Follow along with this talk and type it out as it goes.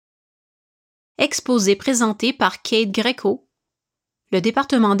Exposé présenté par Kate Greco, le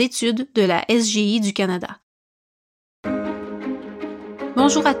département d'études de la SGI du Canada.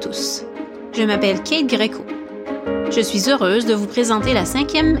 Bonjour à tous, je m'appelle Kate Greco. Je suis heureuse de vous présenter la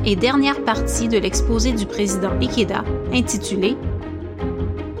 5e et dernière partie de l'exposé du président Ikeda, intitulée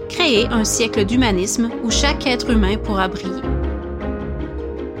 « Créer un siècle d'humanisme où chaque être humain pourra briller ».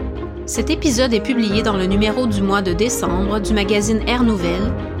 Cet épisode est publié dans le numéro du mois de décembre du magazine Air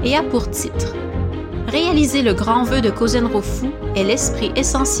Nouvelle et a pour titre « Réaliser le grand vœu de kosen rufu est l'esprit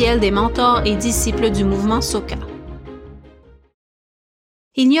essentiel des mentors et disciples du mouvement Soka ».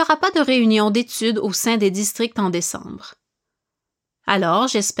 Il n'y aura pas de réunion d'études au sein des districts en décembre. Alors,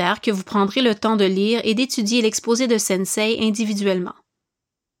 j'espère que vous prendrez le temps de lire et d'étudier l'exposé de Sensei individuellement.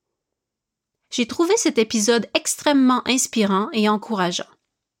 J'ai trouvé cet épisode extrêmement inspirant et encourageant.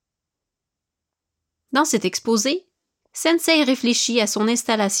 Dans cet exposé, Sensei réfléchit à son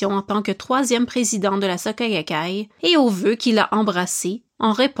installation en tant que 3e président de la Soka et aux vœux qu'il a embrassés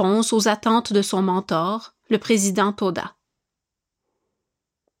en réponse aux attentes de son mentor, le président Toda.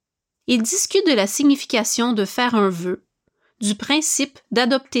 Il discute de la signification de faire un vœu, du principe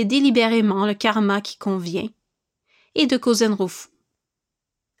d'adopter délibérément le karma qui convient, et de kosen rufu.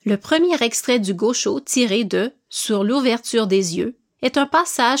 Le premier extrait du gosho tiré de « Sur l'ouverture des yeux » est un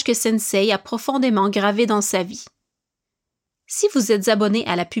passage que Sensei a profondément gravé dans sa vie. Si vous êtes abonné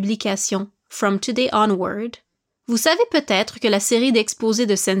à la publication « From Today Onward », vous savez peut-être que la série d'exposés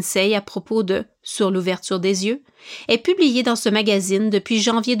de Sensei à propos de « Sur l'ouverture des yeux » est publiée dans ce magazine depuis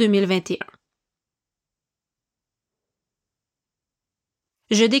janvier 2021.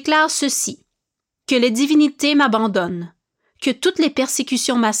 Je déclare ceci, que les divinités m'abandonnent, que toutes les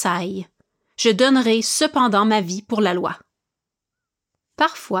persécutions m'assaillent. Je donnerai cependant ma vie pour la loi.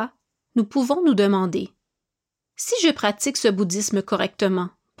 Parfois, nous pouvons nous demander « Si je pratique ce bouddhisme correctement,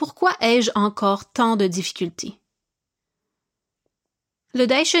 pourquoi ai-je encore tant de difficultés ?» Le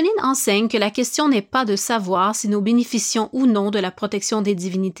Daishonin enseigne que la question n'est pas de savoir si nous bénéficions ou non de la protection des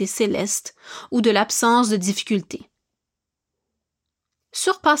divinités célestes ou de l'absence de difficultés.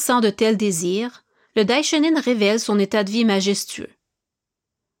 Surpassant de tels désirs, le Daishonin révèle son état de vie majestueux.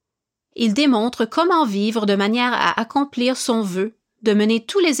 Il démontre comment vivre de manière à accomplir son vœu de mener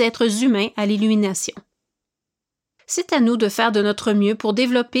tous les êtres humains à l'illumination. C'est à nous de faire de notre mieux pour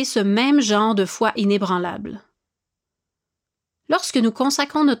développer ce même genre de foi inébranlable. Lorsque nous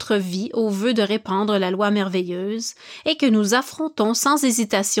consacrons notre vie au vœu de répandre la loi merveilleuse et que nous affrontons sans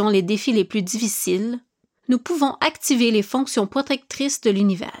hésitation les défis les plus difficiles, nous pouvons activer les fonctions protectrices de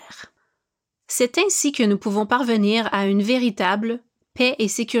l'univers. C'est ainsi que nous pouvons parvenir à une véritable paix et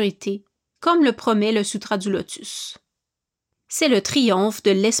sécurité, comme le promet le Sutra du Lotus. C'est le triomphe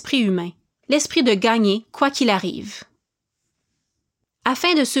de l'esprit humain, l'esprit de gagner quoi qu'il arrive.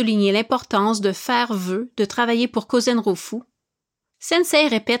 Afin de souligner l'importance de faire vœu, de travailler pour kosen rufu, Sensei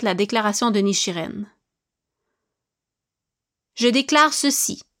répète la déclaration de Nichiren. Je déclare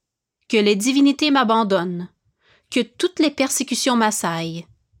ceci, que les divinités m'abandonnent, que toutes les persécutions m'assaillent.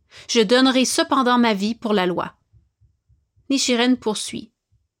 Je donnerai cependant ma vie pour la loi. Nichiren poursuit.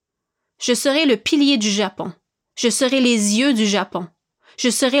 Je serai le pilier du Japon. Je serai les yeux du Japon. Je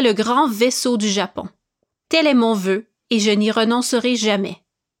serai le grand vaisseau du Japon. Tel est mon vœu, et je n'y renoncerai jamais.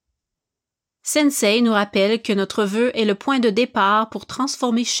 Sensei nous rappelle que notre vœu est le point de départ pour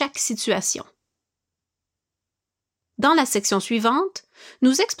transformer chaque situation. Dans la section suivante,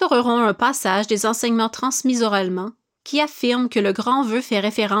 nous explorerons un passage des enseignements transmis oralement qui affirme que le grand vœu fait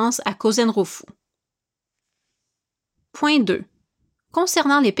référence à kosen rufu. Point 2.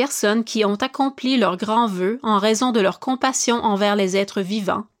 Concernant les personnes qui ont accompli leur grand vœu en raison de leur compassion envers les êtres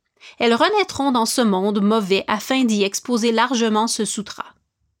vivants, elles renaîtront dans ce monde mauvais afin d'y exposer largement ce sutra.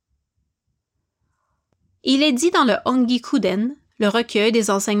 Il est dit dans le Hongikuden, le recueil des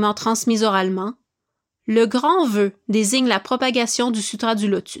enseignements transmis oralement, le grand vœu désigne la propagation du Sutra du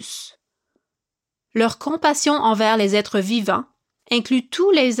Lotus. Leur compassion envers les êtres vivants inclut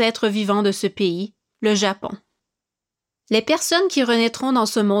tous les êtres vivants de ce pays, le Japon. Les personnes qui renaîtront dans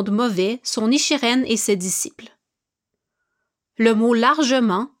ce monde mauvais sont Nichiren et ses disciples. Le mot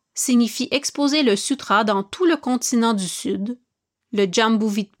largement signifie exposer le sutra dans tout le continent du Sud, le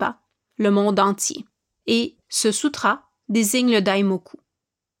Jambudvipa, le monde entier, et ce sutra désigne le Daimoku.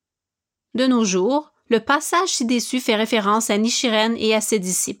 De nos jours, le passage ci-dessus fait référence à Nichiren et à ses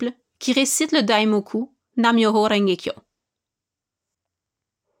disciples qui récitent le Daimoku, Nam-myoho Renge-kyo.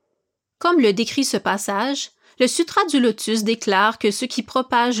 Comme le décrit ce passage, le Sutra du Lotus déclare que ceux qui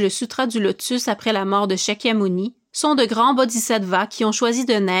propagent le Sutra du Lotus après la mort de Shakyamuni sont de grands bodhisattvas qui ont choisi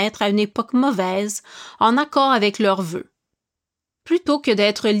de naître à une époque mauvaise en accord avec leurs vœux. Plutôt que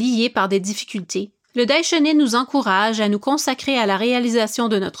d'être liés par des difficultés, le Daishonin nous encourage à nous consacrer à la réalisation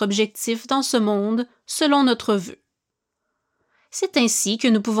de notre objectif dans ce monde selon notre vœu. C'est ainsi que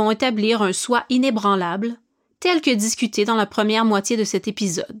nous pouvons établir un soi inébranlable, tel que discuté dans la première moitié de cet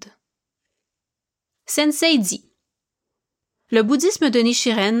épisode. Sensei dit: le bouddhisme de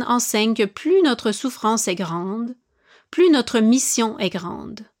Nichiren enseigne que plus notre souffrance est grande, plus notre mission est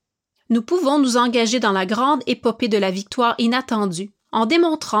grande. Nous pouvons nous engager dans la grande épopée de la victoire inattendue en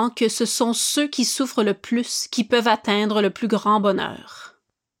démontrant que ce sont ceux qui souffrent le plus qui peuvent atteindre le plus grand bonheur.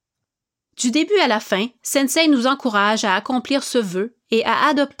 Du début à la fin, Sensei nous encourage à accomplir ce vœu et à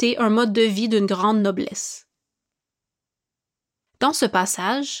adopter un mode de vie d'une grande noblesse. Dans ce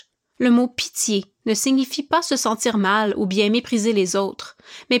passage, le mot « pitié » ne signifie pas se sentir mal ou bien mépriser les autres,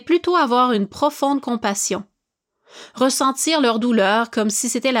 mais plutôt avoir une profonde compassion, ressentir leur douleur comme si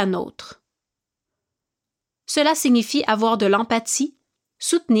c'était la nôtre. Cela signifie avoir de l'empathie,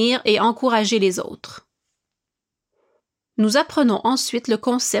 soutenir et encourager les autres. Nous apprenons ensuite le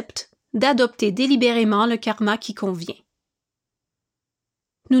concept d'adopter délibérément le karma qui convient.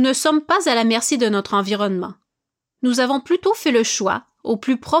 Nous ne sommes pas à la merci de notre environnement. Nous avons plutôt fait le choix, au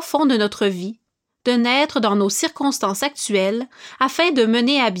plus profond de notre vie, de naître dans nos circonstances actuelles afin de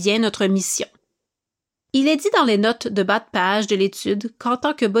mener à bien notre mission. Il est dit dans les notes de bas de page de l'étude qu'en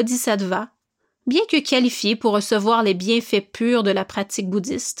tant que bodhisattva, bien que qualifié pour recevoir les bienfaits purs de la pratique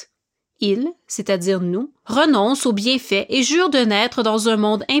bouddhiste, il, c'est-à-dire nous, renonce aux bienfaits et jure de naître dans un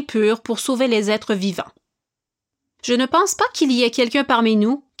monde impur pour sauver les êtres vivants. Je ne pense pas qu'il y ait quelqu'un parmi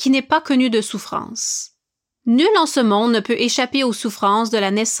nous qui n'ait pas connu de souffrance. Nul en ce monde ne peut échapper aux souffrances de la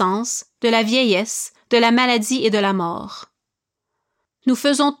naissance, de la vieillesse, de la maladie et de la mort. Nous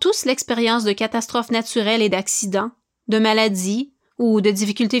faisons tous l'expérience de catastrophes naturelles et d'accidents, de maladies ou de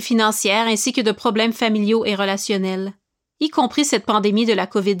difficultés financières ainsi que de problèmes familiaux et relationnels, y compris cette pandémie de la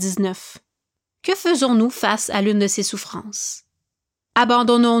COVID-19. Que faisons-nous face à l'une de ces souffrances?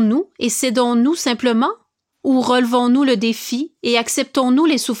 Abandonnons-nous et cédons-nous simplement? Ou relevons-nous le défi et acceptons-nous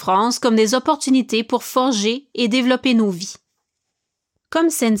les souffrances comme des opportunités pour forger et développer nos vies?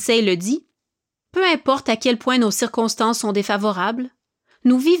 Comme Sensei le dit, peu importe à quel point nos circonstances sont défavorables,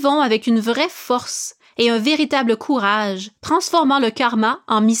 nous vivons avec une vraie force et un véritable courage, transformant le karma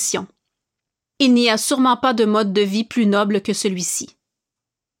en mission. Il n'y a sûrement pas de mode de vie plus noble que celui-ci.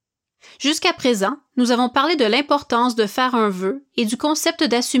 Jusqu'à présent, nous avons parlé de l'importance de faire un vœu et du concept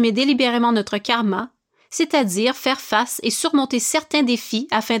d'assumer délibérément notre karma, c'est-à-dire faire face et surmonter certains défis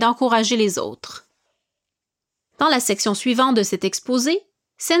afin d'encourager les autres. Dans la section suivante de cet exposé,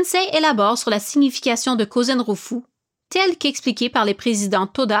 Sensei élabore sur la signification de kosen rufu, telle qu'expliquée par les présidents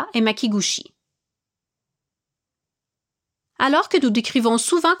Toda et Makiguchi. Alors que nous décrivons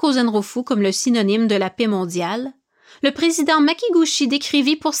souvent kosen rufu comme le synonyme de la paix mondiale, le président Makiguchi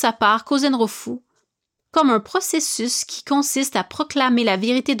décrivit pour sa part kosen rufu comme un processus qui consiste à proclamer la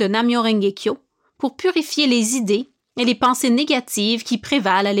vérité de Nammyo Renge-kyo pour purifier les idées et les pensées négatives qui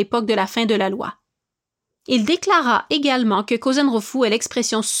prévalent à l'époque de la fin de la loi. Il déclara également que kosen rufu est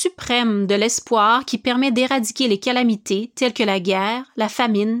l'expression suprême de l'espoir qui permet d'éradiquer les calamités telles que la guerre, la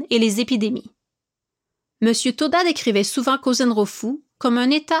famine et les épidémies. M. Toda décrivait souvent kosen rufu comme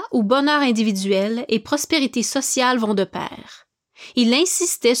un état où bonheur individuel et prospérité sociale vont de pair. Il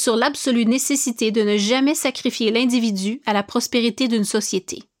insistait sur l'absolue nécessité de ne jamais sacrifier l'individu à la prospérité d'une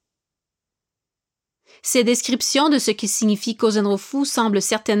société. Ces descriptions de ce qui signifie kosen rufu semblent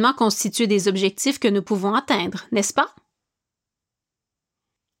certainement constituer des objectifs que nous pouvons atteindre, n'est-ce pas?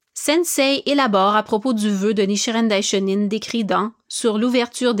 Sensei élabore à propos du vœu de Nichiren Daishonin décrit dans « Sur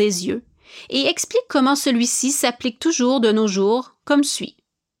l'ouverture des yeux » et explique comment celui-ci s'applique toujours de nos jours comme suit.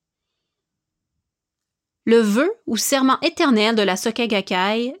 Le vœu ou serment éternel de la Soka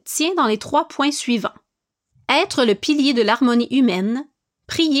Gakkai tient dans les 3 points suivants. Être le pilier de l'harmonie humaine,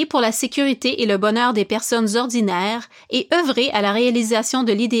 prier pour la sécurité et le bonheur des personnes ordinaires et œuvrer à la réalisation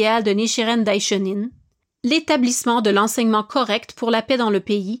de l'idéal de Nichiren Daishonin, l'établissement de l'enseignement correct pour la paix dans le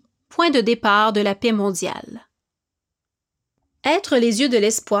pays, point de départ de la paix mondiale. Être les yeux de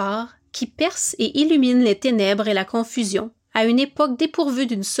l'espoir qui percent et illuminent les ténèbres et la confusion à une époque dépourvue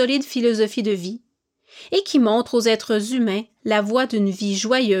d'une solide philosophie de vie et qui montre aux êtres humains la voie d'une vie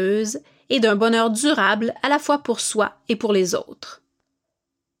joyeuse et d'un bonheur durable à la fois pour soi et pour les autres.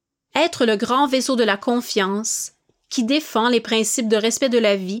 Être le grand vaisseau de la confiance qui défend les principes de respect de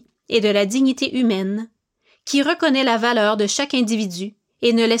la vie et de la dignité humaine, qui reconnaît la valeur de chaque individu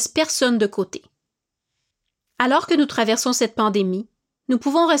et ne laisse personne de côté. Alors que nous traversons cette pandémie, nous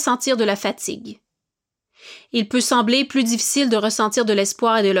pouvons ressentir de la fatigue. Il peut sembler plus difficile de ressentir de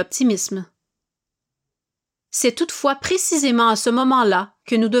l'espoir et de l'optimisme. C'est toutefois précisément à ce moment-là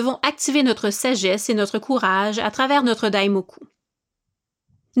que nous devons activer notre sagesse et notre courage à travers notre daimoku.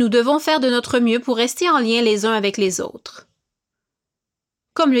 Nous devons faire de notre mieux pour rester en lien les uns avec les autres.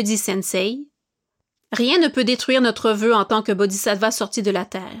 Comme le dit Sensei, rien ne peut détruire notre vœu en tant que bodhisattva sorti de la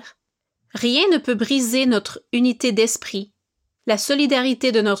terre. Rien ne peut briser notre unité d'esprit, la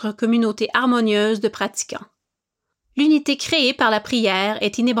solidarité de notre communauté harmonieuse de pratiquants. L'unité créée par la prière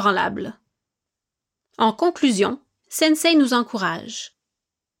est inébranlable. En conclusion, Sensei nous encourage.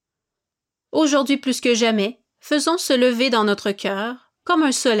 Aujourd'hui plus que jamais, faisons se lever dans notre cœur, comme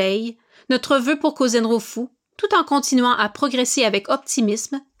un soleil, notre vœu pour kosen rufu, tout en continuant à progresser avec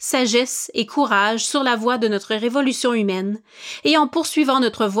optimisme, sagesse et courage sur la voie de notre révolution humaine et en poursuivant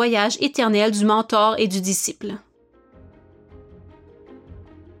notre voyage éternel du mentor et du disciple.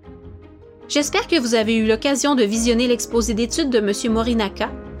 J'espère que vous avez eu l'occasion de visionner l'exposé d'études de M. Morinaka,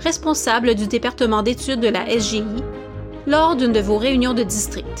 responsable du département d'études de la SGI, lors d'une de vos réunions de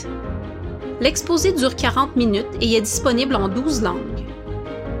district. L'exposé dure 40 minutes et est disponible en 12 langues.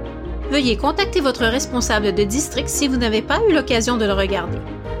 Veuillez contacter votre responsable de district si vous n'avez pas eu l'occasion de le regarder.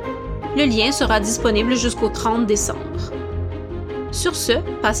 Le lien sera disponible jusqu'au 30 décembre. Sur ce,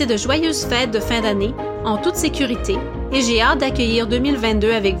 passez de joyeuses fêtes de fin d'année, en toute sécurité, et j'ai hâte d'accueillir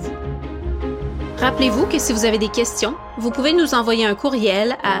 2022 avec vous. Rappelez-vous que si vous avez des questions, vous pouvez nous envoyer un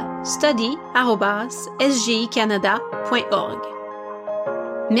courriel à study@sgicanada.org.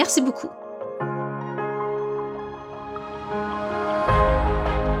 Merci beaucoup.